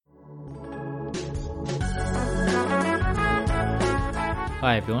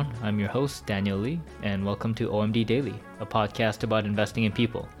Hi everyone, I'm your host Daniel Lee, and welcome to OMD Daily, a podcast about investing in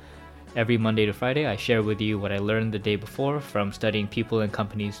people. Every Monday to Friday, I share with you what I learned the day before from studying people and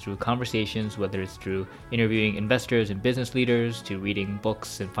companies through conversations, whether it's through interviewing investors and business leaders, to reading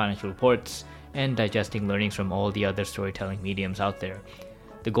books and financial reports, and digesting learnings from all the other storytelling mediums out there.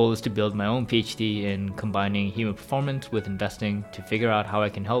 The goal is to build my own PhD in combining human performance with investing to figure out how I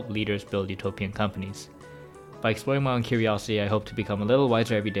can help leaders build utopian companies. By exploring my own curiosity, I hope to become a little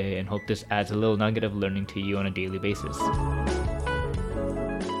wiser every day and hope this adds a little nugget of learning to you on a daily basis.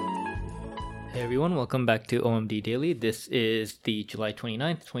 Hey everyone, welcome back to OMD Daily. This is the July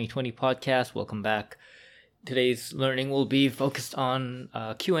 29th, 2020 podcast. Welcome back. Today's learning will be focused on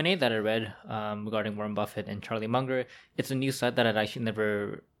a Q&A that I read regarding Warren Buffett and Charlie Munger. It's a new site that I'd actually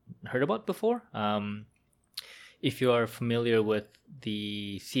never heard about before. If you are familiar with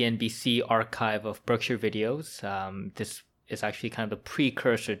the CNBC archive of Berkshire videos, this is actually kind of the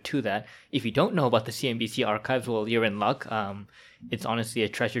precursor to that. If you don't know about the CNBC archives, well, you're in luck. It's honestly a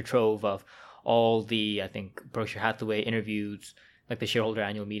treasure trove of all the, I think, Berkshire Hathaway interviews, like the shareholder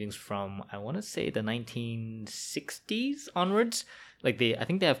annual meetings from, I want to say, the 1960s onwards. I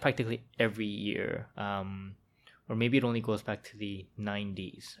think they have practically every year, or maybe it only goes back to the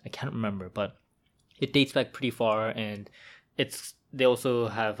 90s. I can't remember, but it dates back pretty far, and they also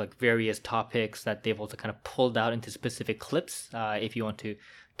have like various topics that they've also kind of pulled out into specific clips. If you want to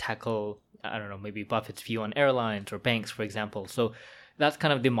tackle, I don't know, maybe Buffett's view on airlines or banks, for example. So that's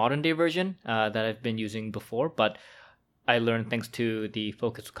kind of the modern day version that I've been using before, but I learned thanks to the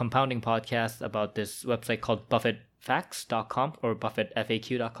Focus Compounding podcast about this website called BuffettFacts.com or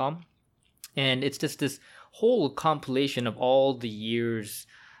BuffettFAQ.com. And it's just this whole compilation of all the years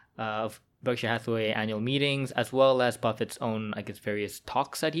of Berkshire Hathaway annual meetings, as well as Buffett's own, I guess, various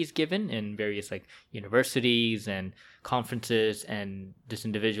talks that he's given in various like universities and conferences. And this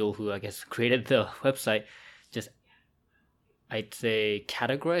individual who I guess created the website just, I'd say,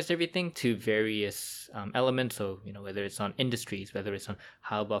 categorized everything to various elements. So, you know, whether it's on industries, whether it's on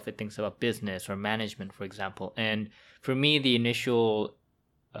how Buffett thinks about business or management, for example. And for me, the initial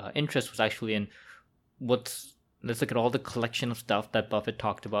interest was actually in let's look at all the collection of stuff that Buffett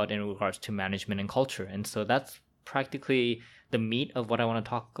talked about in regards to management and culture. And so that's practically the meat of what I want to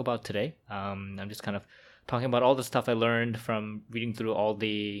talk about today. I'm just kind of talking about all the stuff I learned from reading through all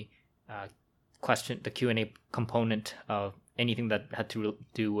the the Q&A component of anything that had to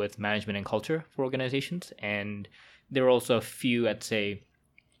do with management and culture for organizations. And there were also a few, I'd say,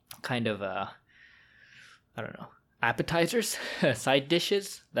 kind of, appetizers, side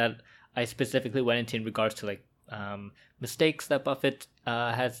dishes that I specifically went into in regards to like mistakes that Buffett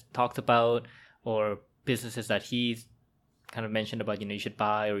has talked about, or businesses that he's kind of mentioned about, you should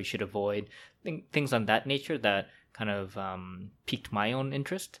buy or you should avoid, things on that nature that kind of piqued my own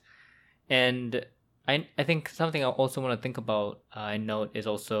interest. And I think something I also want to think about and note is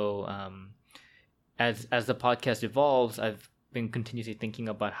also as the podcast evolves, I've been continuously thinking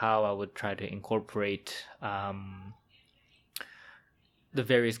about how I would try to incorporate the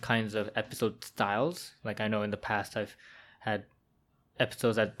various kinds of episode styles. Like I know in the past I've had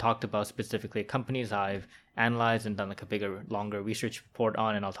episodes that talked about specifically companies I've analyzed and done like a bigger, longer research report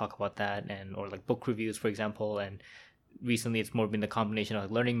on, and I'll talk about that, or like book reviews, for example. And recently it's more been the combination of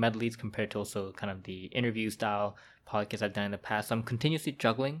like learning medleys compared to also kind of the interview style podcasts I've done in the past. So I'm continuously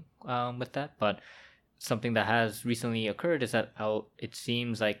juggling with that, but something that has recently occurred is that it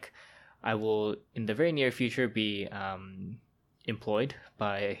seems like I will in the very near future be employed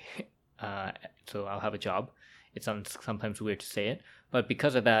by so I'll have a job. It sounds sometimes weird to say it, but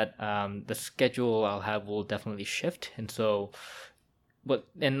because of that, the schedule I'll have will definitely shift. And so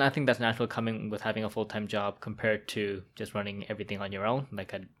I think that's natural coming with having a full-time job compared to just running everything on your own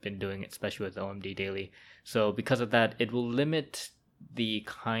like I'd been doing, especially with OMD Daily. So because of that, it will limit the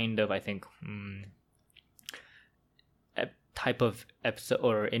kind of, I think, type of episode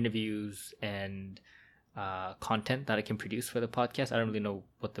or interviews and content that I can produce for the podcast. I don't really know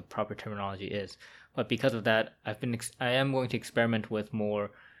what the proper terminology is, but because of that, I am going to experiment with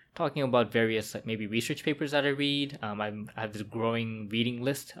more talking about various like maybe research papers that I read. I have this growing reading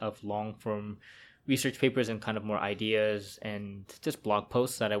list of long form research papers and kind of more ideas and just blog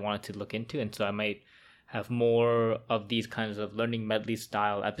posts that I wanted to look into, and so I might have more of these kinds of learning medley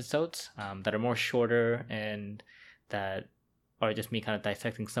style episodes that are more shorter and that are just me kind of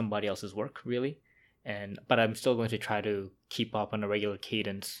dissecting somebody else's work, really. But I'm still going to try to keep up on a regular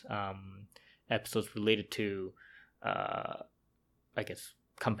cadence episodes related to I guess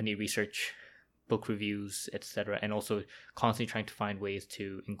company research book reviews, etc., and also constantly trying to find ways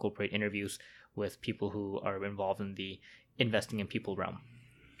to incorporate interviews with people who are involved in the investing in people realm.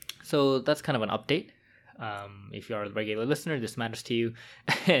 So that's kind of an update. If you are a regular listener, this matters to you,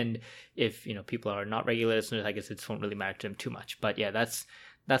 and if people are not regular listeners, I guess it won't really matter to them too much. But yeah, that's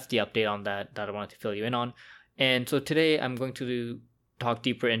the update on that I wanted to fill you in on. And so today I'm going to talk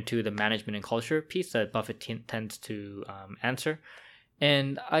deeper into the management and culture piece that Buffett tends to answer.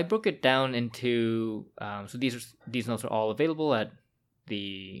 And I broke it down into so these notes are all available at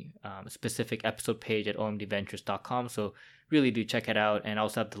the specific episode page at omdventures.com. So really do check it out. And I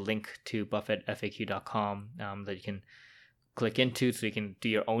also have the link to buffettfaq.com that you can click into, so you can do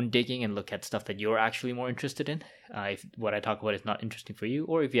your own digging and look at stuff that you're actually more interested in. If what I talk about is not interesting for you,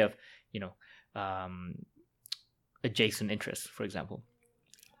 or if you have adjacent interests, for example.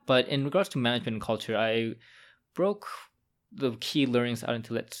 But in regards to management and culture, I broke the key learnings out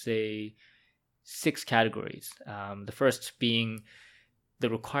into, let's say, 6 categories. The first being the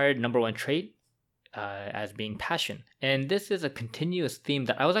required number one trait as being passion. And this is a continuous theme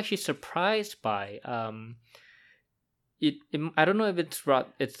that I was actually surprised by. I don't know if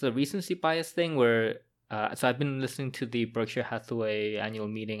it's the recency bias thing where so I've been listening to the Berkshire Hathaway annual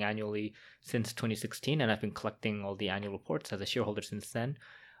meeting annually since 2016, and I've been collecting all the annual reports as a shareholder since then.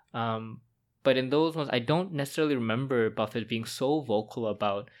 But in those ones, I don't necessarily remember Buffett being so vocal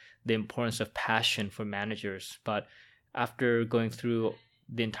about the importance of passion for managers. But after going through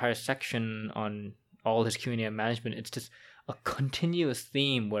the entire section on all his Q&A on management, it's just a continuous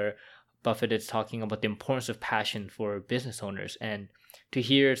theme where Buffett is talking about the importance of passion for business owners. And to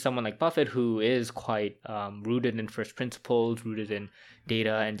hear someone like Buffett, who is quite rooted in first principles, rooted in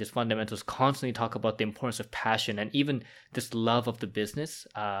data and just fundamentals, constantly talk about the importance of passion and even this love of the business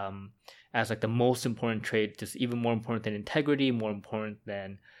as like the most important trait, just even more important than integrity, more important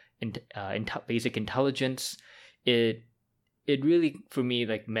than basic intelligence. It really, for me,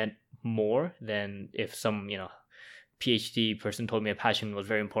 like meant more than if some PhD person told me a passion was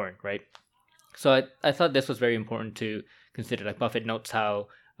very important, right? So I thought this was very important to consider. Like Buffett notes how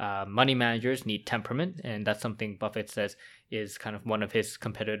money managers need temperament, and that's something Buffett says is kind of one of his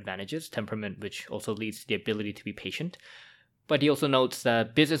competitive advantages, temperament, which also leads to the ability to be patient. But he also notes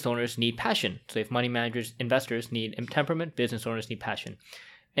that business owners need passion. So if money managers, investors need temperament, business owners need passion.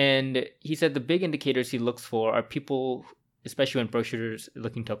 And he said the big indicators he looks for are people, especially when Berkshire is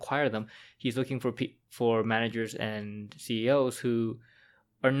looking to acquire them, he's looking for managers and CEOs who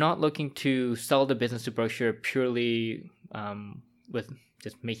are not looking to sell the business to Berkshire purely with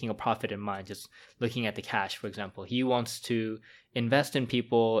just making a profit in mind, just looking at the cash, for example. He wants to invest in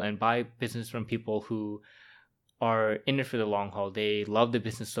people and buy business from people who are in it for the long haul. They love the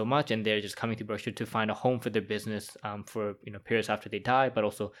business so much, and they're just coming to Berkshire to find a home for their business for periods after they die, but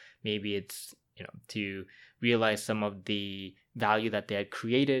also maybe it's to realize some of the value that they had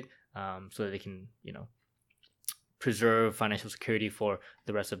created, so that they can preserve financial security for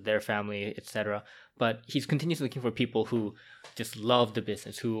the rest of their family, etc. But he's continuously looking for people who just love the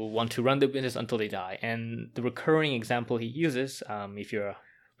business, who want to run the business until they die. And the recurring example he uses, if you're a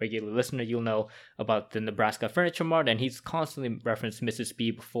regular listener, you'll know about the Nebraska Furniture Mart, and he's constantly referenced Mrs. B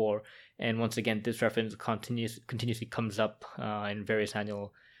before. And once again, this reference continuously comes up in various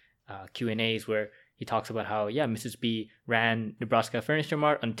annual Q&As where he talks about how, Mrs. B ran Nebraska Furniture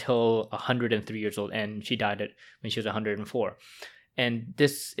Mart until 103 years old, and she died when she was 104. And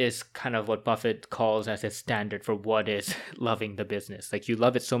this is kind of what Buffett calls as his standard for what is loving the business. Like, you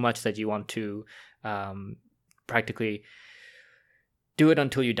love it so much that you want to practically do it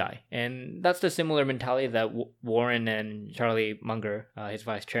until you die. And that's the similar mentality that Warren and Charlie Munger, his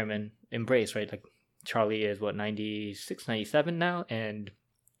vice chairman, embrace, right? Like, Charlie is 96, 97 now, and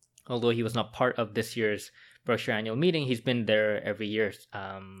although he was not part of this year's Berkshire annual meeting, he's been there every year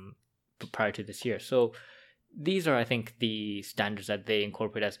prior to this year. So these are, I think, the standards that they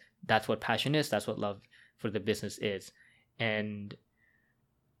incorporate as that's what passion is, that's what love for the business is. And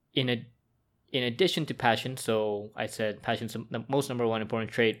in addition to passion, so I said passion's the most number one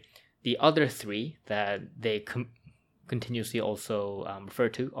important trait. The other 3 that they continuously also refer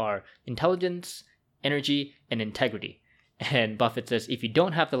to are intelligence, energy, and integrity. And Buffett says, if you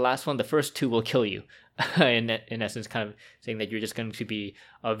don't have the last one, the first 2 will kill you. in essence, kind of saying that you're just going to be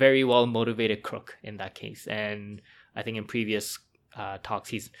a very well-motivated crook in that case. And I think in previous talks,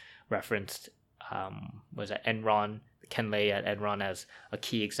 he's referenced, Enron, Ken Lay at Enron as a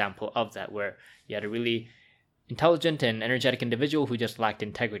key example of that, where you had a really intelligent and energetic individual who just lacked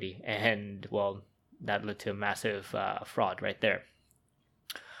integrity. And, well, that led to a massive fraud right there.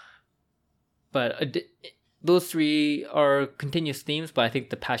 But those three are continuous themes, but I think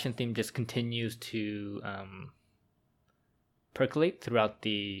the passion theme just continues to percolate throughout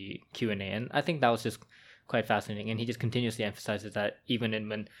the Q&A, and I think that was just quite fascinating. And he just continuously emphasizes that even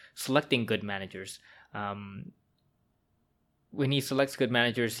when selecting good managers, when he selects good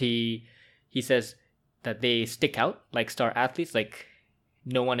managers, he says that they stick out like star athletes. Like,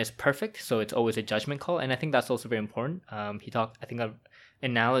 no one is perfect, so it's always a judgment call, and I think that's also very important. I think an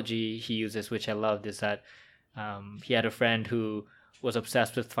analogy he uses, which I loved, is that he had a friend who was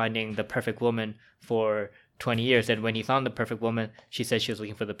obsessed with finding the perfect woman for 20 years, and when he found the perfect woman, she said she was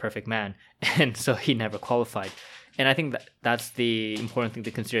looking for the perfect man, and so he never qualified. And I think that's the important thing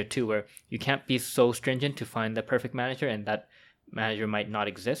to consider too, where you can't be so stringent to find the perfect manager, and that manager might not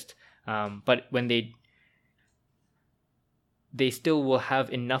exist. But when they still will have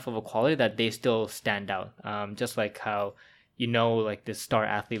enough of a quality that they still stand out. Just like how, like this star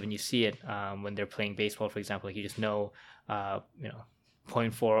athlete, when you see it, when they're playing baseball, for example, like you just know,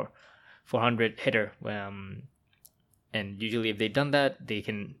 .400 hitter. And usually if they've done that, they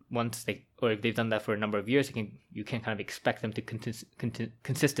can, or if they've done that for a number of years, you can kind of expect them to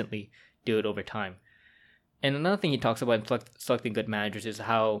consistently do it over time. And another thing he talks about in selecting good managers is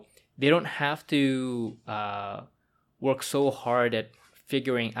how they don't have to work so hard at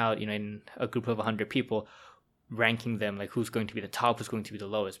figuring out, in a group of 100 people, ranking them, like who's going to be the top, who's going to be the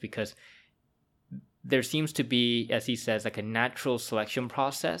lowest, because there seems to be, as he says, like a natural selection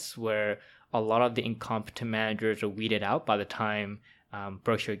process where a lot of the incompetent managers are weeded out by the time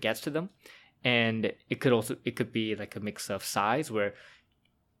Berkshire gets to them. And it could be like a mix of size, where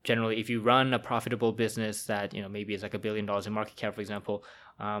generally if you run a profitable business that, maybe is like $1 billion in market cap, for example,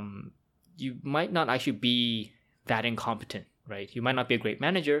 you might not actually be that incompetent, right? You might not be a great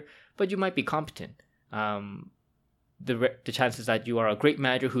manager, but you might be competent. The chances that you are a great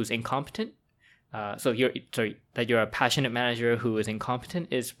manager who's incompetent, that you're a passionate manager who is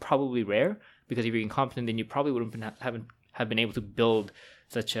incompetent, is probably rare, because if you're incompetent, then you probably wouldn't have been able to build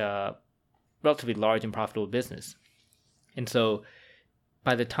such a relatively large and profitable business. And so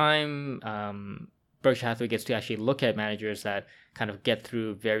by the time Berkshire Hathaway gets to actually look at managers that kind of get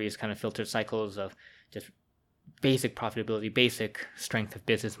through various kind of filtered cycles of just basic profitability, basic strength of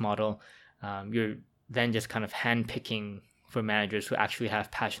business model, you're then just kind of handpicking for managers who actually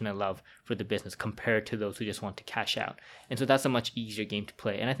have passion and love for the business, compared to those who just want to cash out. And so that's a much easier game to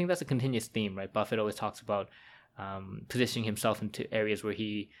play. And I think that's a continuous theme, right? Buffett always talks about positioning himself into areas where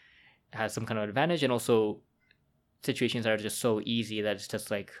he has some kind of advantage, and also situations that are just so easy that it's just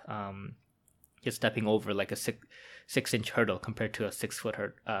like just stepping over like a 6-inch hurdle compared to a 6-foot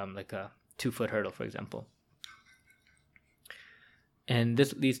hurdle, like a 2-foot hurdle, for example. And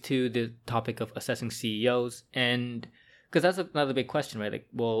this leads to the topic of assessing CEOs, and because that's another big question, right? Like,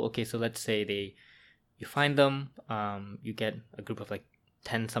 well, okay, so let's say you find them, you get a group of like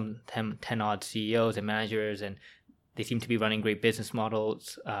 10 odd CEOs and managers, and they seem to be running great business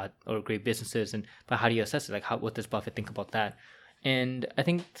models or great businesses. But how do you assess it? Like, what does Buffett think about that? And I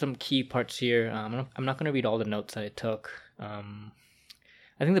think some key parts here. I'm not going to read all the notes that I took. I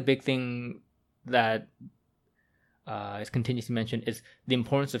think the big thing that is continuously mentioned is the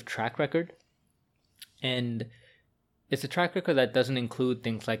importance of track record, and it's a track record that doesn't include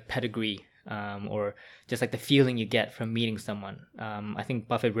things like pedigree, or just like the feeling you get from meeting someone. I think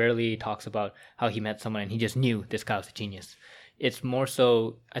Buffett rarely talks about how he met someone and he just knew this guy was a genius. It's more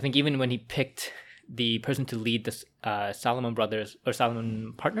so, I think even when he picked the person to lead the Salomon Brothers, or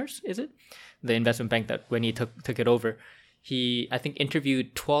Salomon Partners, is it? The investment bank, that when he took it over, he, I think,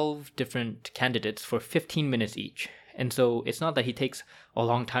 interviewed 12 different candidates for 15 minutes each. And so it's not that he takes a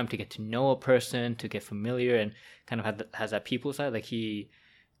long time to get to know a person, to get familiar, and kind of has that people side. Like, he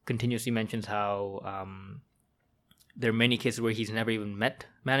continuously mentions how there are many cases where he's never even met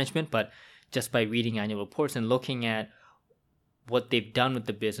management, but just by reading annual reports and looking at what they've done with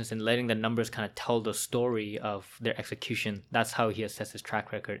the business and letting the numbers kind of tell the story of their execution, that's how he assesses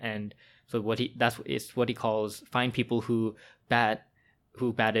track record. And so what he calls find people who batted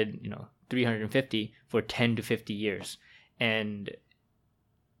 350 for 10 to 50 years. And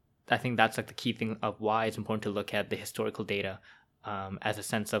I think that's like the key thing of why it's important to look at the historical data, as a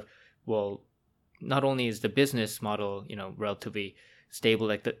sense of, well, not only is the business model, relatively stable,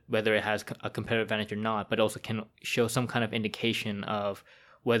 like whether it has a competitive advantage or not, but also can show some kind of indication of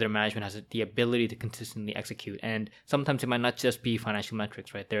whether management has the ability to consistently execute. And sometimes it might not just be financial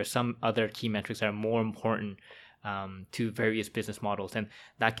metrics, right? There are some other key metrics that are more important to various business models, and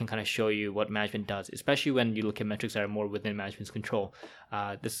that can kind of show you what management does, especially when you look at metrics that are more within management's control.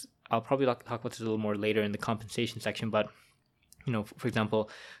 I'll probably talk about this a little more later in the compensation section, but For example,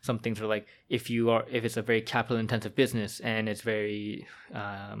 some things are like if it's a very capital intensive business and it's very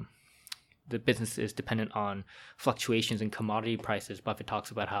the business is dependent on fluctuations in commodity prices. Buffett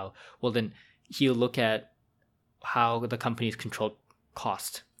talks about how, well, then he'll look at how the company's controlled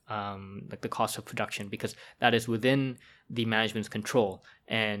cost, like the cost of production, because that is within the management's control.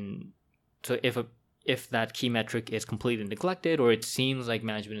 And so if that key metric is completely neglected, or it seems like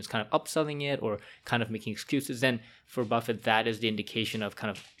management is kind of upselling it or kind of making excuses, then for Buffett, that is the indication of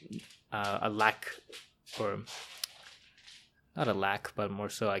kind of a lack, or not a lack, but more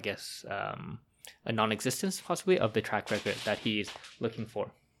so, I guess, a non-existence possibly of the track record that he's looking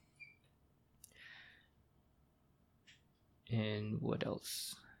for. And what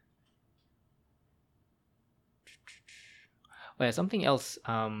else? Oh yeah, something else.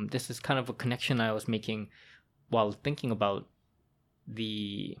 This is kind of a connection I was making while thinking about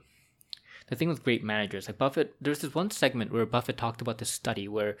the thing with great managers. Like Buffett, there's this one segment where Buffett talked about this study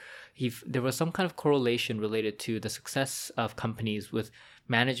where there was some kind of correlation related to the success of companies with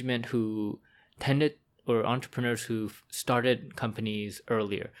management who tended, or entrepreneurs who started companies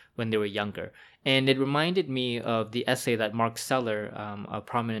earlier when they were younger. And it reminded me of the essay that Mark Seller, a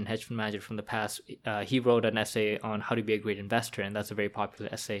prominent hedge fund manager from the past, he wrote an essay on how to be a great investor. And that's a very popular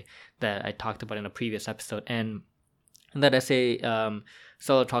essay that I talked about in a previous episode. And in that essay,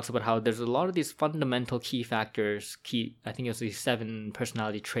 Seller talks about how there's a lot of these fundamental key factors, I think it was these 7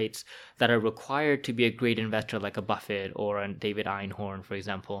 personality traits that are required to be a great investor, like a Buffett or a David Einhorn, for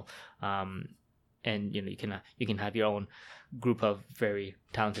example. And you can have your own group of very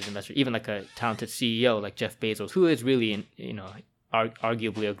talented investors, even like a talented CEO like Jeff Bezos, who is really,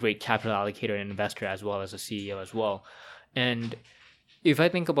 arguably a great capital allocator and investor as well as a CEO as well. And if I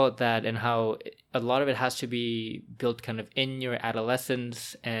think about that and how a lot of it has to be built kind of in your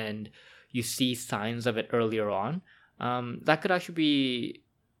adolescence and you see signs of it earlier on, that could actually be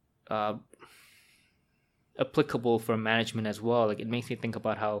applicable for management as well. Like, it makes me think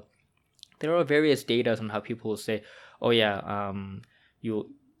about how there are various data on how people will say, oh yeah,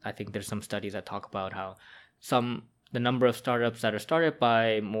 I think there's some studies that talk about how the number of startups that are started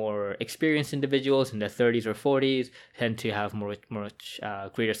by more experienced individuals in their 30s or 40s tend to have much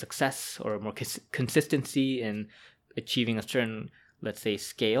greater success or more consistency in achieving a certain, let's say,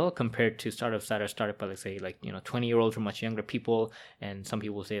 scale compared to startups that are started by, let's say, 20-year-olds or much younger people. And some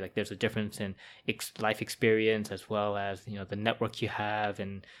people say like there's a difference in life experience as well as, the network you have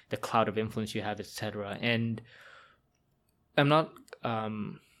and the cloud of influence you have, etc. And I'm not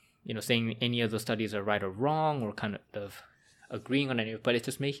saying any of those studies are right or wrong or kind of agreeing on any of it, but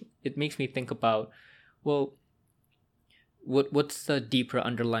it makes me think about, well, what's the deeper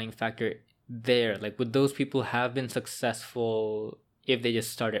underlying factor there? Like, would those people have been successful if they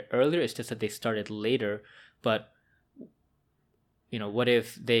just started earlier? It's just that they started later, but what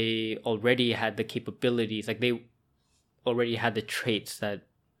if they already had the capabilities, like they already had the traits that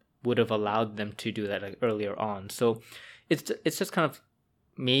would have allowed them to do that earlier on? So it's just kind of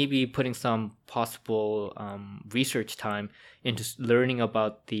maybe putting some possible research time into learning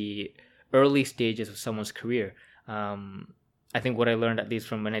about the early stages of someone's career. I think what I learned, at least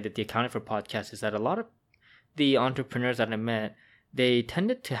from when I did the Accounting for podcast, is that a lot of the entrepreneurs that I met, they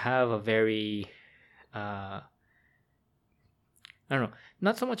tended to have a very, I don't know,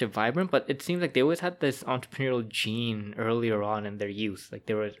 not so much a vibrant, but it seems like they always had this entrepreneurial gene earlier on in their youth. Like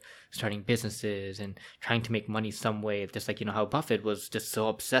they were starting businesses and trying to make money some way. Just like, how Buffett was just so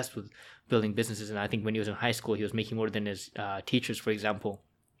obsessed with building businesses. And I think when he was in high school, he was making more than his teachers, for example.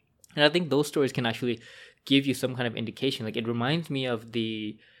 And I think those stories can actually give you some kind of indication. Like, it reminds me of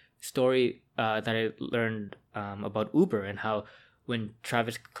the story that I learned about Uber, and how when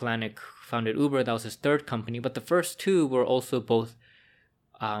Travis Kalanick founded Uber, that was his 3rd company, but the first 2 were also both,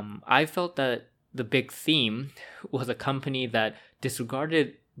 I felt that the big theme was a company that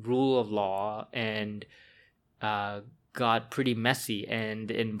disregarded rule of law and got pretty messy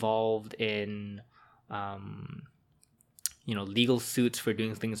and involved in legal suits for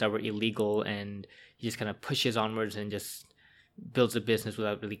doing things that were illegal, and he just kind of pushes onwards and just builds a business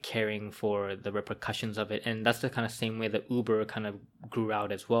without really caring for the repercussions of it. And that's the kind of same way that Uber kind of grew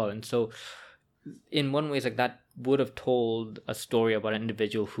out as well. And so in one way, it's like that would have told a story about an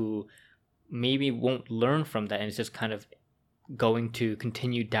individual who maybe won't learn from that and is just kind of going to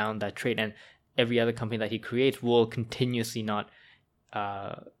continue down that trade. And every other company that he creates will continuously not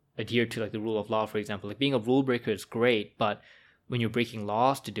adhere to like the rule of law, for example. Like, being a rule breaker is great, but when you're breaking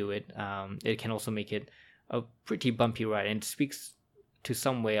laws to do it, it can also make it a pretty bumpy ride, and it speaks to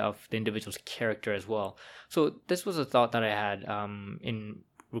some way of the individual's character as well. So this was a thought that I had in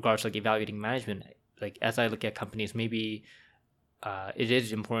regards to like evaluating management. Like, as I look at companies, maybe it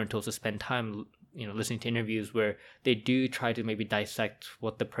is important to also spend time, listening to interviews where they do try to maybe dissect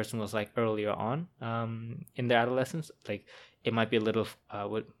what the person was like earlier on in their adolescence. Like it might be a little,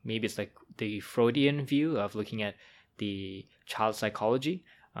 maybe it's like the Freudian view of looking at the child psychology.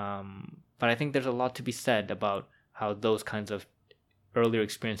 But I think there's a lot to be said about how those kinds of earlier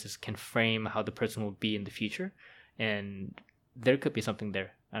experiences can frame how the person will be in the future, and there could be something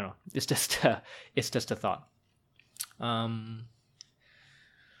there. I don't know. It's just a thought.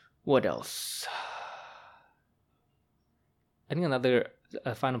 What else? I think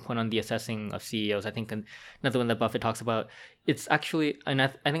a final point on the assessing of CEOs. I think another one that Buffett talks about. It's actually, and I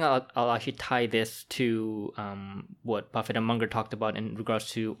think I'll actually tie this to what Buffett and Munger talked about in regards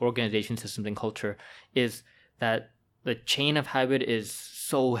to organization systems and culture. Is that the chain of habit is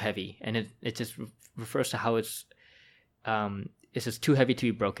so heavy, and it just refers to how it's just too heavy to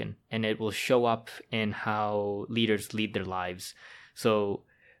be broken, and it will show up in how leaders lead their lives. So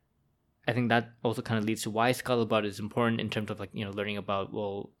I think that also kind of leads to why scuttlebutt is important in terms of learning about,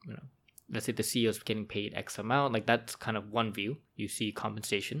 let's say the CEO is getting paid X amount. Like that's kind of one view. You see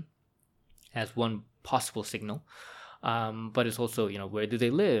compensation as one possible signal. But it's also, where do they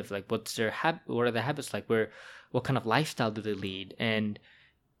live? Like what's their what are their habits like? What kind of lifestyle do they lead? And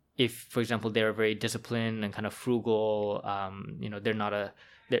if, for example, they're very disciplined and kind of frugal,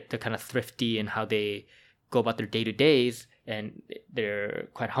 they're kind of thrifty in how they go about their day-to-days, and they're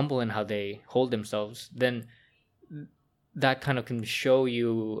quite humble in how they hold themselves, then that kind of can show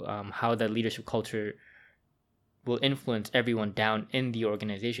you how that leadership culture will influence everyone down in the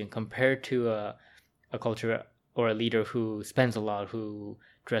organization, compared to a culture or a leader who spends a lot, who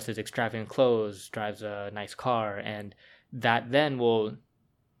dresses extravagant clothes, drives a nice car, and that then will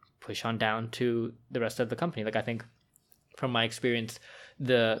push on down to the rest of the company. Like I think from my experience,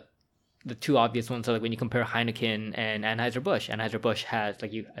 the two obvious ones are like when you compare Heineken and Anheuser-Busch. Anheuser-Busch has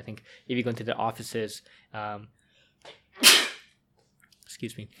I think if you go into their offices,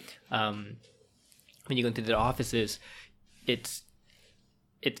 excuse me, when you go into their offices, it's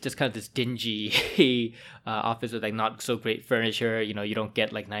just kind of this dingy office with not so great furniture. You don't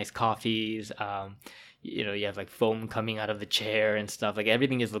get nice coffees. You have foam coming out of the chair and stuff.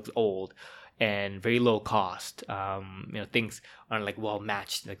 Everything just looks old and very low cost. Things aren't well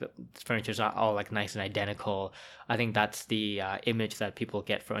matched. The furniture's not all nice and identical. I think that's the image that people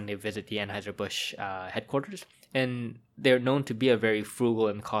get when they visit the Anheuser-Busch headquarters. And they're known to be a very frugal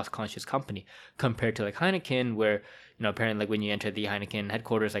and cost conscious company compared to Heineken, where apparently when you enter the Heineken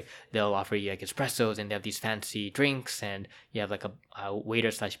headquarters, they'll offer you espressos, and they have these fancy drinks, and you have a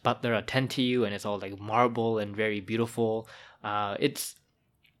waiter / butler attend to you, and it's all marble and very beautiful. It's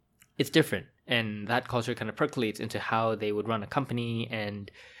different, and that culture kind of percolates into how they would run a company, and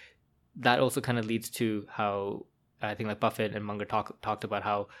that also kind of leads to how I think Buffett and Munger talked about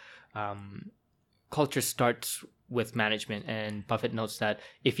how culture starts with management, and Buffett notes that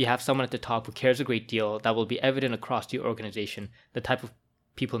if you have someone at the top who cares a great deal, that will be evident across the organization. The type of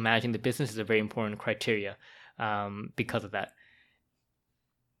people managing the business is a very important criteria because of that.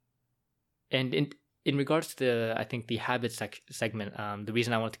 And in regards to I think the habits segment, the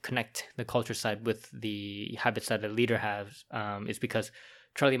reason I want to connect the culture side with the habits that a leader has is because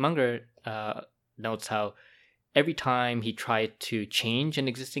Charlie Munger notes how every time he tried to change an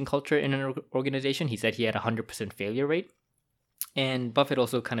existing culture in an organization, he said he had a 100% failure rate. And Buffett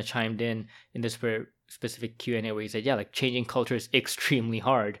also kind of chimed in this specific Q&A where he said, changing culture is extremely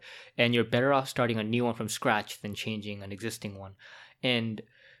hard, and you're better off starting a new one from scratch than changing an existing one. And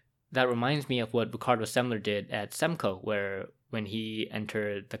that reminds me of what Ricardo Semler did at Semco, where when he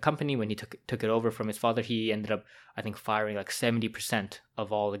entered the company, when he took it over from his father, he ended up, I think, firing 70%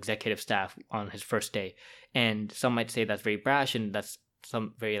 of all executive staff on his first day. And some might say that's very brash, and that's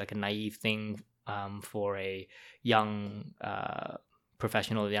some very a naive thing for a young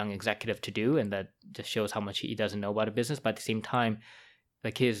professional, young executive to do, and that just shows how much he doesn't know about a business. But at the same time,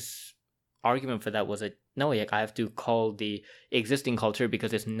 his argument for that was that no, I have to call the existing culture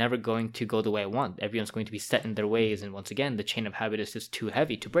because it's never going to go the way I want. Everyone's going to be set in their ways, and once again, the chain of habit is just too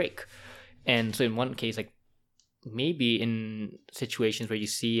heavy to break. And so in one case, maybe in situations where you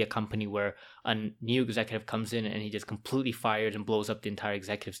see a company where a new executive comes in and he just completely fires and blows up the entire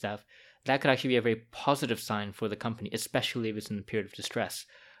executive staff, that could actually be a very positive sign for the company, especially if it's in a period of distress.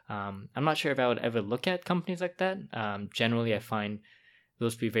 I'm not sure if I would ever look at companies like that. Generally, I find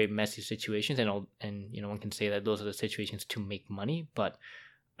those to be very messy situations, and one can say that those are the situations to make money. But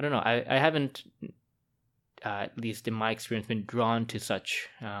I don't know. I haven't, at least in my experience, been drawn to such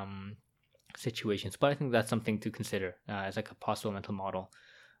situations. But I think that's something to consider as a possible mental model.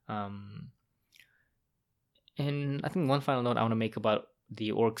 And And I think one final note I want to make about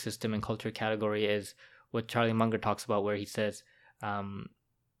the org system and culture category is what Charlie Munger talks about, where he says,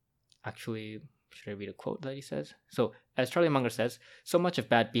 actually, should I read a quote that he says? So, as Charlie Munger says, so much of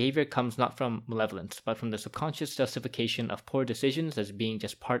bad behavior comes not from malevolence, but from the subconscious justification of poor decisions as being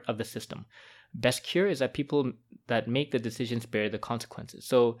just part of the system. Best cure is that people that make the decisions bear the consequences.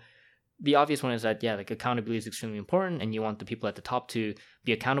 So, the obvious one is that, yeah, like accountability is extremely important and you want the people at the top to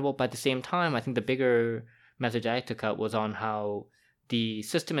be accountable. But at the same time, I think the bigger message I took out was on how the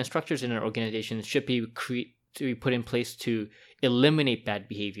system and structures in an organization should be to be put in place to eliminate bad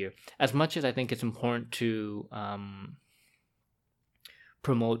behavior. As much as I think it's important to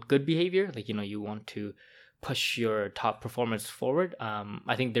promote good behavior, like, you want to push your top performers forward.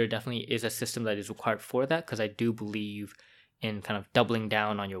 I think there definitely is a system that is required for that, because I do believe in kind of doubling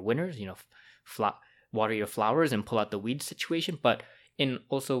down on your winners, water your flowers and pull out the weeds situation. But in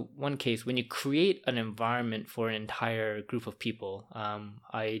also one case, when you create an environment for an entire group of people,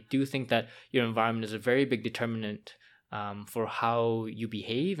 I do think that your environment is a very big determinant for how you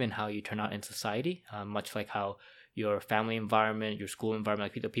behave and how you turn out in society, much like how your family environment, your school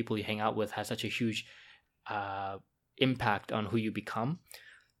environment, like the people you hang out with, has such a huge impact on who you become.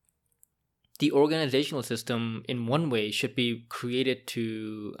 The organizational system, in one way, should be created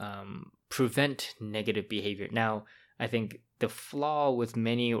to prevent negative behavior. Now, I think the flaw with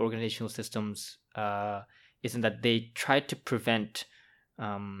many organizational systems isn't that they try to prevent.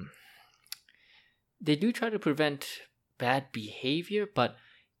 They do try to prevent bad behavior, but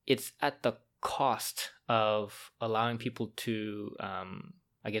it's at the cost of allowing people to,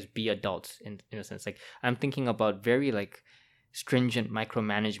 be adults in a sense. Like, I'm thinking about very stringent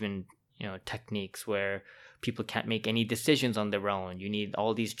micromanagement techniques where people can't make any decisions on their own. You need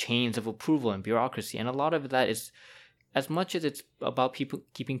all these chains of approval and bureaucracy, and a lot of that is, as much as it's about people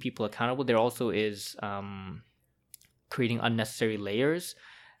keeping people accountable, there also is creating unnecessary layers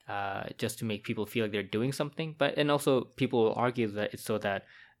just to make people feel like they're doing something. And also people will argue that it's so that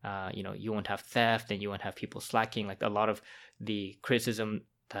you won't have theft and you won't have people slacking. Like, a lot of the criticism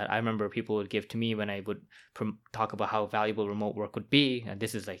that I remember people would give to me when I would talk about how valuable remote work would be, and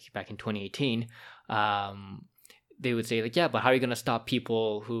this is back in 2018, they would say yeah, but how are you going to stop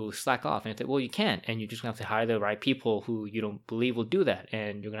people who slack off? And it's well, you can't, and you're just going to have to hire the right people who you don't believe will do that,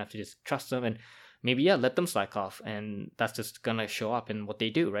 and you're going to have to just trust them and maybe let them slack off, and that's just going to show up in what they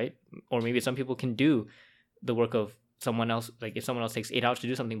do, right? Or maybe some people can do the work of someone else. Like, if someone else takes 8 hours to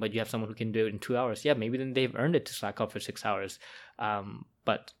do something, but you have someone who can do it in 2 hours, maybe then they've earned it to slack off for 6 hours.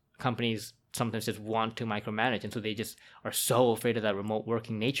 But companies sometimes just want to micromanage, and so they just are so afraid of that remote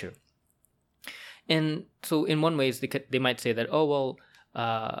working nature. And so in one ways, they might say that,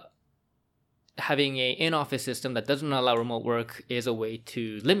 having a in-office system that doesn't allow remote work is a way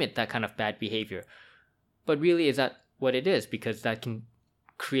to limit that kind of bad behavior. But really, is that what it is? Because that can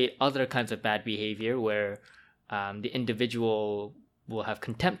create other kinds of bad behavior where the individual will have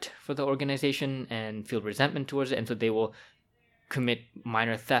contempt for the organization and feel resentment towards it, and so they will commit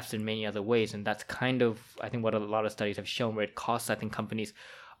minor thefts in many other ways. And that's kind of, I think, what a lot of studies have shown, where it costs, I think, companies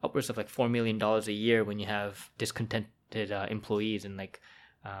upwards of $4 million a year when you have discontented employees. And I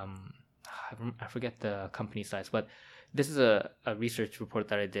forget the company size, but this is a research report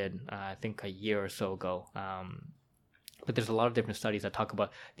that I did, I think a year or so ago. But there's a lot of different studies that talk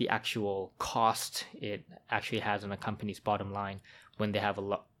about the actual cost it actually has on a company's bottom line when they have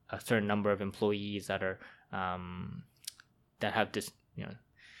a certain number of employees that are that have this,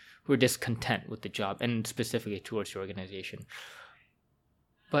 who are discontent with the job, and specifically towards your organization.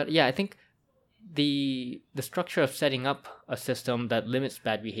 But yeah, I think the structure of setting up a system that limits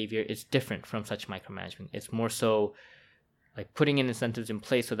bad behavior is different from such micromanagement. It's more so like putting in incentives in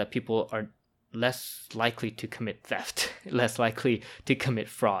place so that people are less likely to commit theft, less likely to commit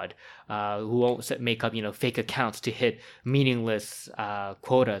fraud, who won't make up fake accounts to hit meaningless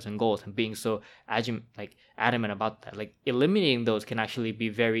quotas and goals, and being so adamant about that. Like, eliminating those can actually be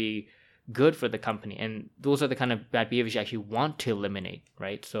very good for the company, and those are the kind of bad behaviors you actually want to eliminate,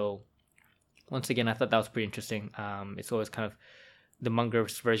 right? So once again, I thought that was pretty interesting. It's always kind of the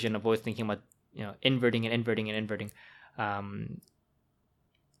Munger's version of always thinking about inverting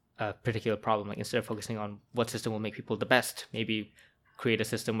a particular problem. Like, instead of focusing on what system will make people the best, maybe create a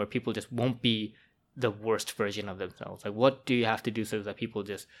system where people just won't be the worst version of themselves. Like, what do you have to do so that people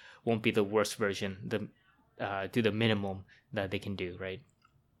just won't be the worst version, do the minimum that they can do, right?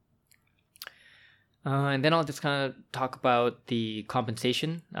 And then I'll just kind of talk about the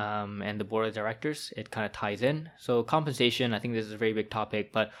compensation and the board of directors. It kind of ties in. So compensation, I think this is a very big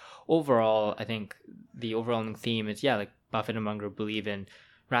topic, but overall, I think the overall theme is, like Buffett and Munger believe in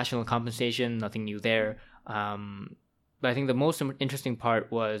rational compensation, nothing new there. But I think the most interesting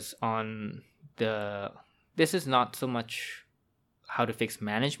part was on this is not so much how to fix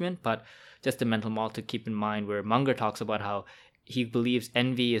management, but just the mental model to keep in mind, where Munger talks about how he believes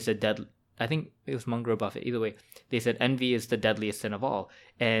envy is I think it was Munger or Buffett, either way, they said envy is the deadliest sin of all.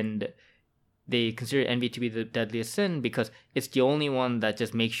 And they consider envy to be the deadliest sin because it's the only one that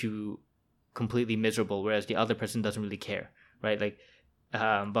just makes you completely miserable, whereas the other person doesn't really care, right? Like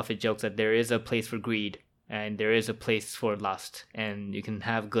Buffett jokes that there is a place for greed and there is a place for lust, and you can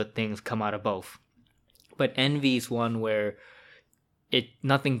have good things come out of both. But envy is one where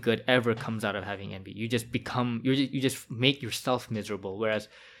nothing good ever comes out of having envy. You just make yourself miserable, whereas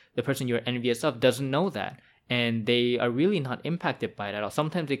the person you're envious of doesn't know that, and they are really not impacted by it at all.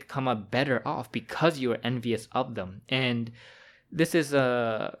 Sometimes they come out better off because you are envious of them. And this is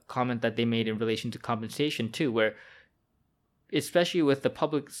a comment that they made in relation to compensation too, where especially with the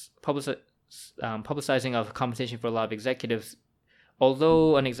publicizing of compensation for a lot of executives,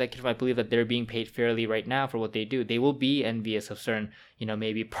 although an executive might believe that they're being paid fairly right now for what they do, they will be envious of certain,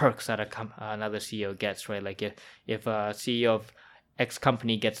 maybe perks that another CEO gets, right? Like if a CEO of X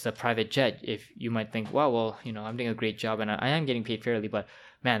company gets a private jet, if you might think, wow, well, I'm doing a great job and I am getting paid fairly, but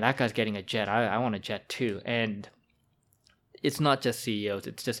man, that guy's getting a jet. I want a jet too. And it's not just CEOs,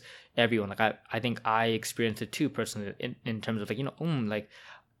 it's just everyone. Like I think I experienced it too personally in terms of like,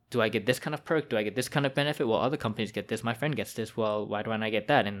 do I get this kind of perk? Do I get this kind of benefit? Well, other companies get this. My friend gets this. Well, why don't I get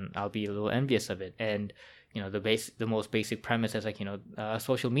that? And I'll be a little envious of it. And the most basic premise is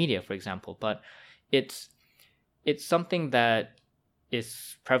social media, for example. But it's something that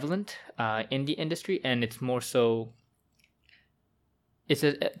is prevalent in the industry, and it's more so.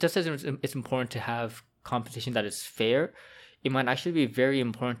 Just as it's important to have compensation that is fair, it might actually be very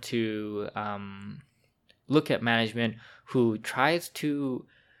important to look at management who tries to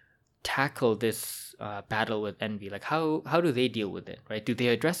tackle this battle with envy. Like how do they deal with it, right? Do they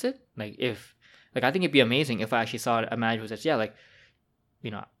address it? I think it'd be amazing if I actually saw a manager who says, if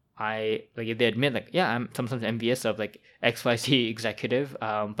they admit I'm sometimes envious of XYZ executive,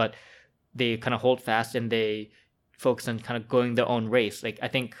 but they kind of hold fast and they focus on kind of going their own race. I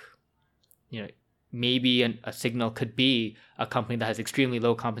think maybe a signal could be a company that has extremely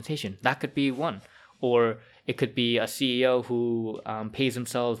low compensation. That could be one. Or it could be a CEO who pays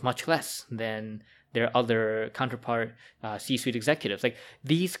themselves much less than their other counterpart C-suite executives.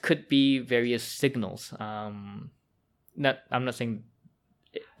 These could be various signals. I'm not saying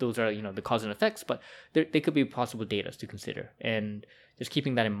those are the cause and effects, but they could be possible data to consider. And just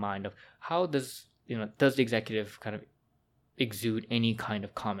keeping that in mind of how does the executive kind of exude any kind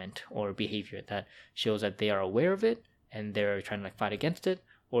of comment or behavior that shows that they are aware of it and they're trying to fight against it,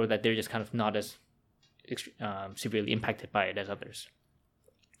 or that they're just kind of not as severely impacted by it as others.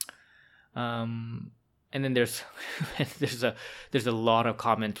 And then there's a lot of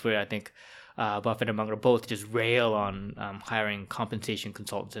comments where I think Buffett and Munger both just rail on hiring compensation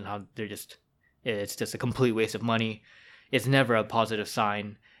consultants and how it's just a complete waste of money. It's never a positive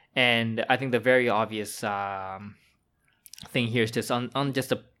sign. And I think the very obvious thing here is just on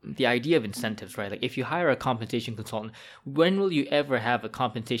just the idea of incentives, right? If you hire a compensation consultant, when will you ever have a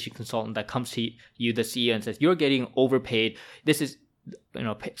compensation consultant that comes to you, the CEO, and says, you're getting overpaid. This is,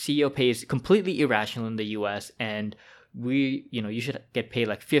 CEO pay is completely irrational in the US, and you should get paid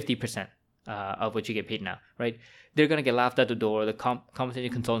 50% of what you get paid now, right? They're going to get laughed out the door. The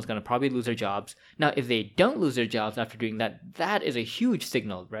compensation consultant's going to probably lose their jobs. Now, if they don't lose their jobs after doing that, that is a huge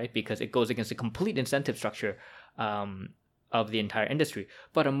signal, right? Because it goes against the complete incentive structure of the entire industry.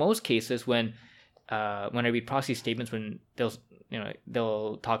 But in most cases, when I read proxy statements, when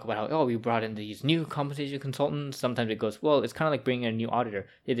they'll talk about how, we brought in these new compensation consultants, sometimes it goes, well, it's kind of like bringing in a new auditor.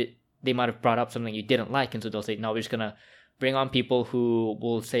 They might have brought up something you didn't like, and so they'll say, no, we're just going to bring on people who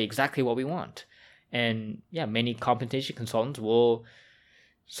will say exactly what we want. And many compensation consultants will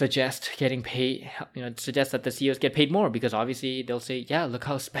suggest getting paid, suggest that the CEOs get paid more, because obviously they'll say, look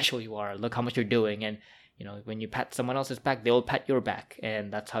how special you are, look how much you're doing. And when you pat someone else's back, they'll pat your back,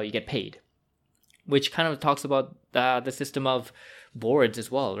 and that's how you get paid. Which kind of talks about the system of boards as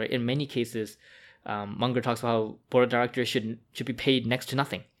well, right? In many cases, Munger talks about how board of directors should be paid next to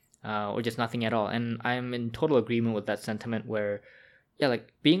nothing, or just nothing at all. And I'm in total agreement with that sentiment where,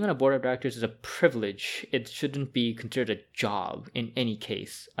 being on a board of directors is a privilege. It shouldn't be considered a job in any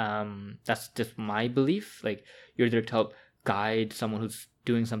case. That's just my belief. You're there to help guide someone who's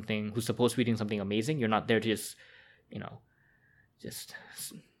doing something, who's supposed to be doing something amazing. You're not there to just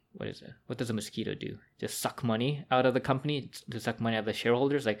what does a mosquito do? Just suck money out of the company, to suck money out of the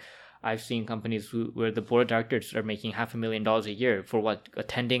shareholders. I've seen companies where the board of directors are making $500,000 a year for what,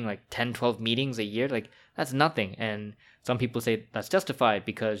 attending like 10, 12 meetings a year. Like, that's nothing. And some people say that's justified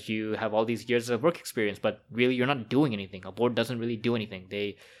because you have all these years of work experience, but really you're not doing anything. A board doesn't really do anything.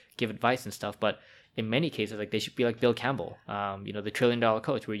 They give advice and stuff, but in many cases, like, they should be like Bill Campbell, the $1 trillion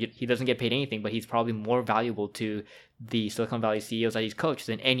coach, where he doesn't get paid anything, but he's probably more valuable to the Silicon Valley CEOs that he's coached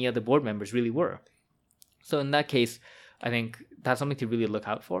than any other board members really were. So in that case, I think that's something to really look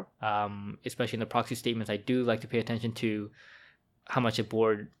out for, especially in the proxy statements. I do like to pay attention to how much a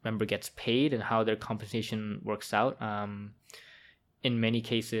board member gets paid and how their compensation works out. In many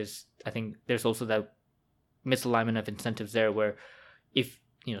cases, I think there's also that misalignment of incentives there, where if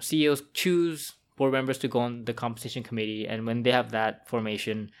CEOs choose board members to go on the compensation committee, and when they have that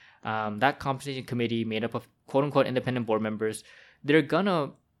formation, that compensation committee made up of quote unquote independent board members, they're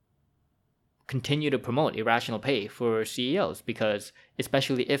gonna continue to promote irrational pay for CEOs, because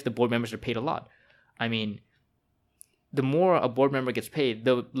especially if the board members are paid a lot. I mean, the more a board member gets paid,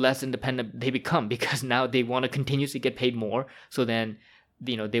 the less independent they become, because now they want to continuously get paid more. So then,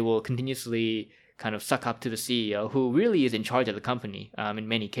 they will continuously kind of suck up to the CEO, who really is in charge of the company in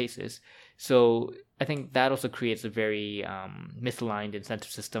many cases. So I think that also creates a very misaligned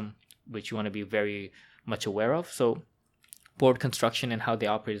incentive system, which you want to be very much aware of. So board construction and how they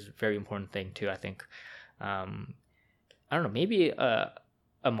operate is a very important thing too, I think. I don't know, maybe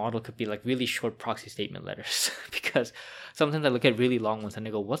a model could be like really short proxy statement letters, because sometimes I look at really long ones and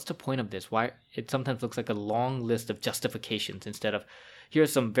I go, what's the point of this? Why? It sometimes looks like a long list of justifications instead of, here are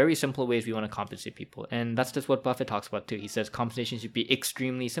some very simple ways we want to compensate people. And that's just what Buffett talks about too. He says compensation should be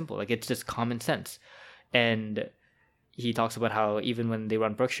extremely simple. Like, it's just common sense. And he talks about how even when they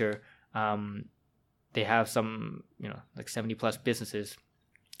run Berkshire, they have some, like 70 plus businesses.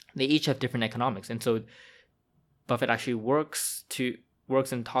 They each have different economics. And so Buffett actually works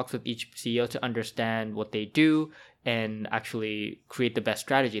and talks with each CEO to understand what they do and actually create the best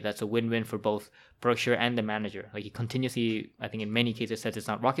strategy that's a win-win for both Berkshire and the manager. Like, he continuously, I think in many cases, says it's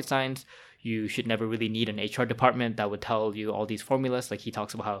not rocket science. You should never really need an HR department that would tell you all these formulas. Like, he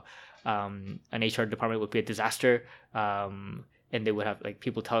talks about how an HR department would be a disaster, and they would have like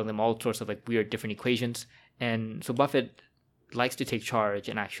people telling them all sorts of like weird different equations. And so Buffett likes to take charge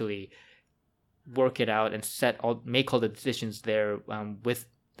and actually work it out and make all the decisions there with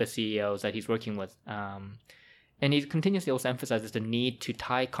the CEOs that he's working with. And he continuously also emphasizes the need to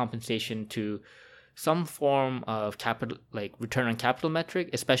tie compensation to some form of capital, like return on capital metric,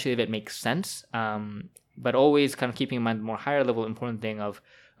 especially if it makes sense. But always kind of keeping in mind the more higher level important thing of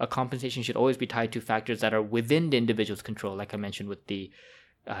a compensation should always be tied to factors that are within the individual's control. Like I mentioned with the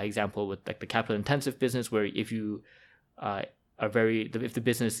example with like the capital intensive business, where if you if the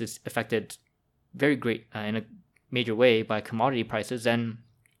business is affected very great in a major way by commodity prices, then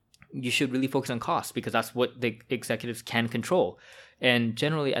you should really focus on costs, because that's what the executives can control. And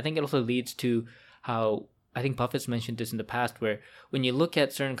generally, I think it also leads to how, I think Buffett's mentioned this in the past, where when you look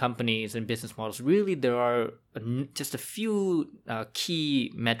at certain companies and business models, really there are just a few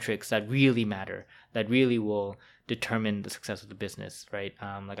key metrics that really matter, that really will determine the success of the business, right?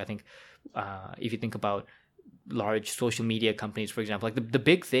 Like, I think if you think about large social media companies, for example, like the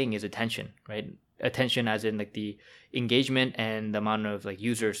big thing is attention, right? Attention as in like the engagement and the amount of like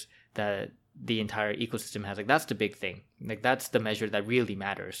users that the entire ecosystem has. Like, that's the big thing. Like, that's the measure that really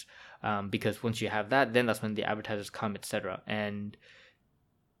matters, because once you have that, then that's when the advertisers come, etc. And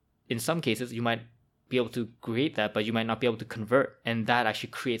in some cases you might be able to create that, but you might not be able to convert, and that actually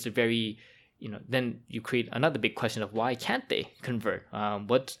creates a very, then you create another big question of why can't they convert?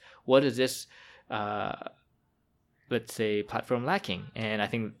 What is this let's say platform lacking? And I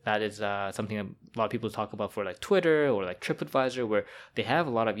think that is something that a lot of people talk about for like Twitter or like TripAdvisor, where they have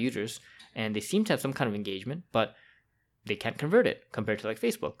a lot of users and they seem to have some kind of engagement, but they can't convert it compared to like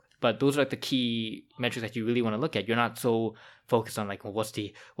Facebook. But those are like the key metrics that you really want to look at. You're not so focused on like, well, what's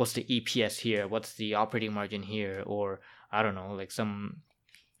the EPS here, what's the operating margin here, or I don't know, like some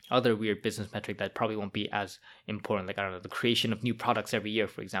other weird business metric that probably won't be as important, like, I don't know, the creation of new products every year,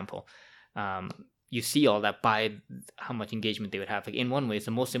 for example. You see all that by how much engagement they would have. Like, in one way, it's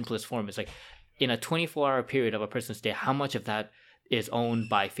the most simplest form. It's like, in a 24-hour period of a person's day, how much of that is owned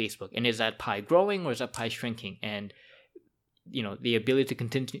by Facebook? And is that pie growing or is that pie shrinking? And, the ability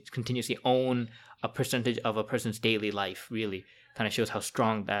to continuously own a percentage of a person's daily life really kind of shows how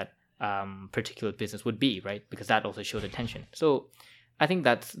strong that particular business would be, right? Because that also shows attention. So I think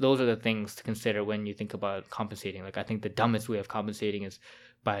those are the things to consider when you think about compensating. Like, I think the dumbest way of compensating is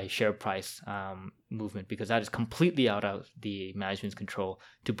by share price movement, because that is completely out of the management's control.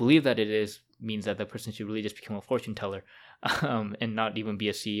 To believe that it is means that the person should really just become a fortune teller, and not even be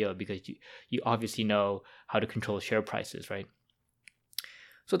a CEO, because you obviously know how to control share prices, right?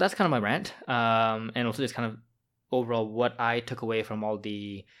 So that's kind of my rant, and also just kind of overall what I took away from all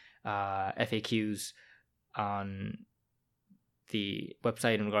the FAQs on the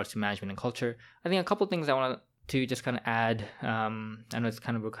website in regards to management and culture. I think a couple of things I want to just kind of add. I know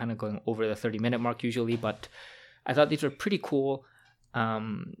we're kind of going over the 30-minute mark usually, but I thought these were pretty cool.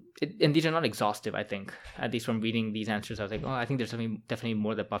 And these are not exhaustive, I think. At least from reading these answers, I was like, oh, I think there's definitely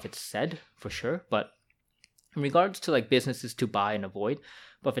more that Buffett said, for sure. But in regards to like businesses to buy and avoid,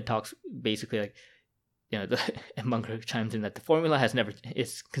 Buffett talks basically like, and Munger chimes in that the formula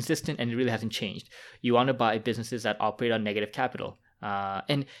is consistent and it really hasn't changed. You want to buy businesses that operate on negative capital.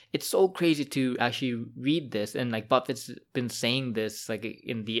 And it's so crazy to actually read this. And like Buffett's been saying this like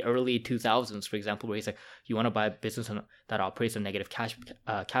in the early 2000s, for example, where he's like, you want to buy a business that operates on negative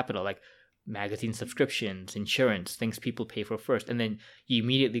capital, like magazine subscriptions, insurance, things people pay for first. And then you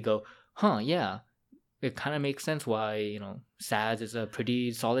immediately go, yeah, it kind of makes sense why, SaaS is a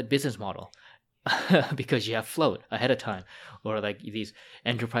pretty solid business model. Because you have float ahead of time, or like these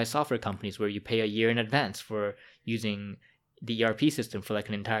enterprise software companies where you pay a year in advance for using the ERP system for like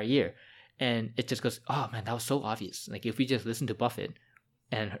an entire year. And it just goes, oh man, that was so obvious. Like if we just listen to Buffett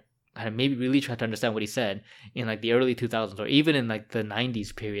and kind of maybe really try to understand what he said in like the early 2000s, or even in like the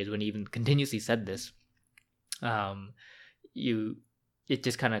 90s periods when he even continuously said this, it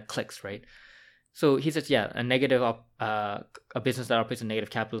just kind of clicks, right? So he says, yeah, a business that operates in negative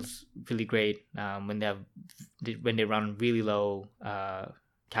capital is really great when they run really low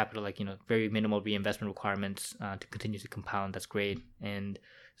capital, like very minimal reinvestment requirements to continuously compound. That's great. And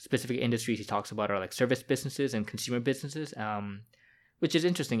specific industries he talks about are like service businesses and consumer businesses, which is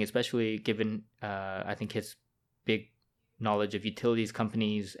interesting, especially given I think his big knowledge of utilities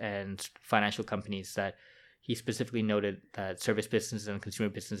companies and financial companies, that he specifically noted that service businesses and consumer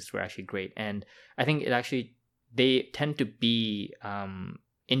businesses were actually great. And I think they tend to be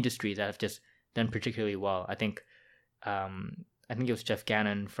industries that have just done particularly well. I think it was Jeff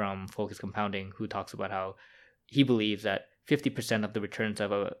Gannon from Focus Compounding who talks about how he believes that 50% of the returns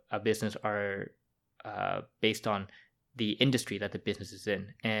of a business are based on the industry that the business is in.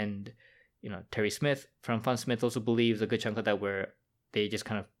 And, Terry Smith from Fundsmith also believes a good chunk of that where they just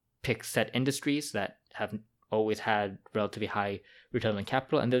kind of pick set industries that have always had relatively high return on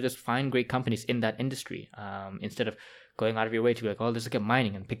capital, and they'll just find great companies in that industry instead of going out of your way to be like, oh, let's look at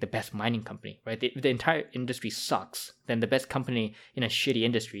mining and pick the best mining company, right? If the entire industry sucks, then the best company in a shitty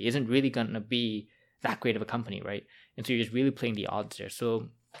industry isn't really going to be that great of a company, right? And so you're just really playing the odds there. So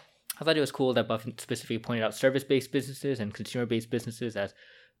I thought it was cool that Buffett specifically pointed out service-based businesses and consumer-based businesses as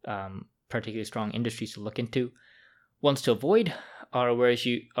particularly strong industries to look into. Ones to avoid are where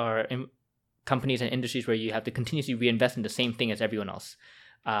you are in companies and industries where you have to continuously reinvest in the same thing as everyone else.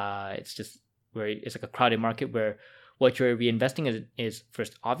 It's just where it's like a crowded market where what you're reinvesting is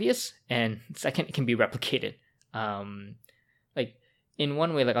first obvious, and second, it can be replicated. Like in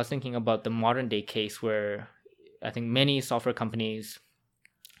one way, like I was thinking about the modern day case where I think many software companies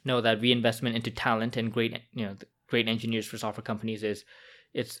know that reinvestment into talent and great engineers for software companies is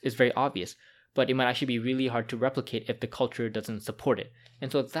very obvious. But it might actually be really hard to replicate if the culture doesn't support it.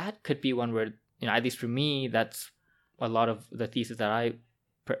 And so that could be one where, at least for me, that's a lot of the thesis that I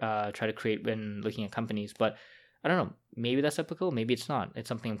try to create when looking at companies. But I don't know, maybe that's applicable, maybe it's not. It's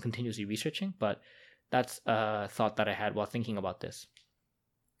something I'm continuously researching, but that's a thought that I had while thinking about this.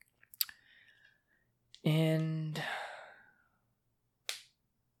 And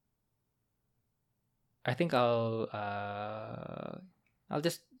I think I'll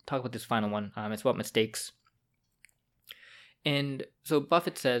just talk about this final one. It's about mistakes. And so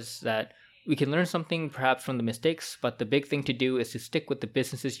Buffett says that we can learn something perhaps from the mistakes, but the big thing to do is to stick with the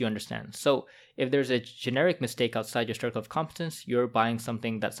businesses you understand. So if there's a generic mistake outside your circle of competence, you're buying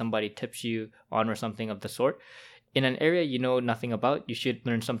something that somebody tips you on or something of the sort, in an area you know nothing about, you should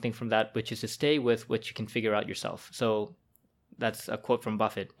learn something from that, which is to stay with what you can figure out yourself. So that's a quote from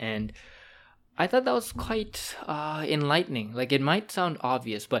Buffett. And I thought that was quite enlightening. Like, it might sound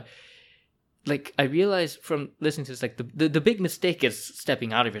obvious, but like I realized from listening to this, like the big mistake is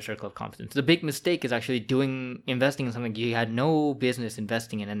stepping out of your circle of competence. The big mistake is actually investing in something you had no business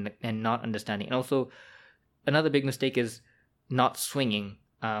investing in and not understanding. And also another big mistake is not swinging.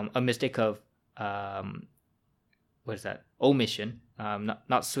 A mistake of omission.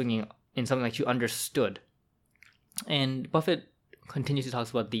 Not swinging in something that you understood. And Buffett continues to talk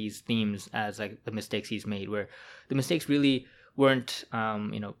about these themes as like the mistakes he's made, where the mistakes really weren't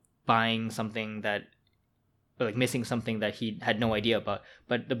buying something that like missing something that he had no idea about.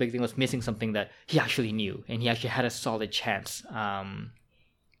 But the big thing was missing something that he actually knew, and he actually had a solid chance.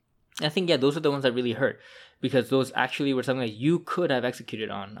 I think, yeah, those are the ones that really hurt, because those actually were something that you could have executed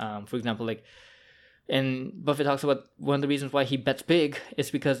on. For example, like, and Buffett talks about one of the reasons why he bets big is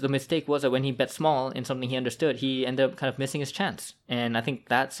because the mistake was that when he bet small in something he understood, he ended up kind of missing his chance. And I think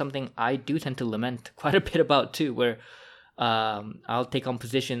that's something I do tend to lament quite a bit about too, where I'll take on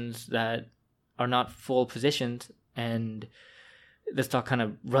positions that are not full positions, and the stock kind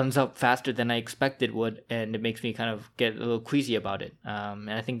of runs up faster than I expected it would, and it makes me kind of get a little queasy about it. And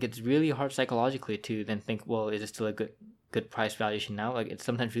I think it's really hard psychologically to then think, well, is it still a good price valuation now? Like, it's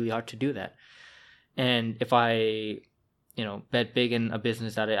sometimes really hard to do that. And if I, bet big in a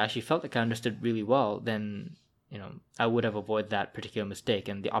business that I actually felt like I understood really well, then, I would have avoided that particular mistake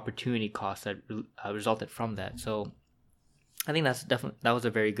and the opportunity cost that resulted from that. So I think that was a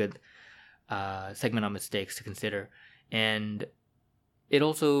very good segment on mistakes to consider. And it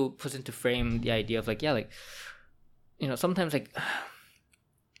also puts into frame the idea of sometimes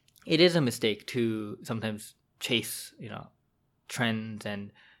it is a mistake to sometimes chase, trends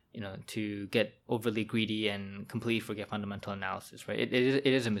and, to get overly greedy and completely forget fundamental analysis, right? It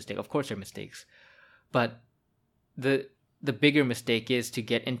is a mistake. Of course there are mistakes. But the bigger mistake is to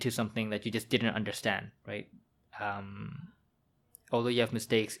get into something that you just didn't understand, right? Although you have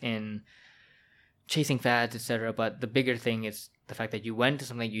mistakes in chasing fads, etc., but the bigger thing is the fact that you went to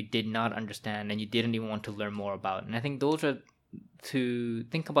something you did not understand and you didn't even want to learn more about. And I think to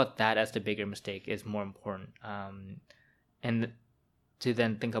think about that as the bigger mistake is more important. And to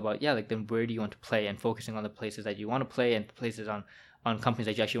then think about, then where do you want to play, and focusing on the places that you want to play and places on companies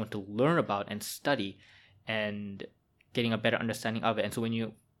that you actually want to learn about and study, and getting a better understanding of it. And so when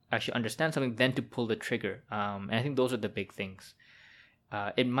you actually understand something, then to pull the trigger. And I think those are the big things.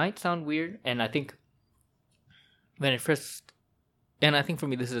 It might sound weird, and I think I think for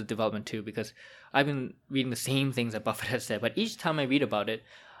me this is a development too, because I've been reading the same things that Buffett has said, but each time I read about it,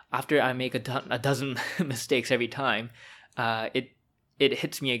 after I make a dozen mistakes every time, it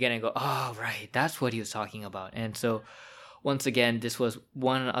hits me again and go, oh, right, that's what he was talking about. And so once again, this was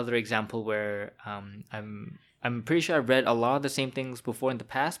one other example where I'm pretty sure I've read a lot of the same things before in the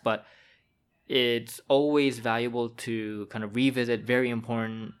past, but it's always valuable to kind of revisit very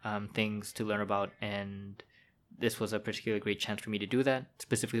important things to learn about. And this was a particularly great chance for me to do that,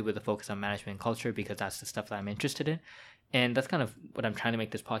 specifically with a focus on management and culture, because that's the stuff that I'm interested in. And that's kind of what I'm trying to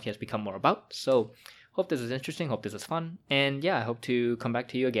make this podcast become more about. So hope this was interesting. Hope this was fun. And yeah, I hope to come back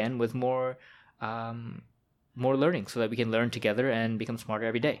to you again with more learning, so that we can learn together and become smarter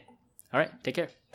every day. All right, take care.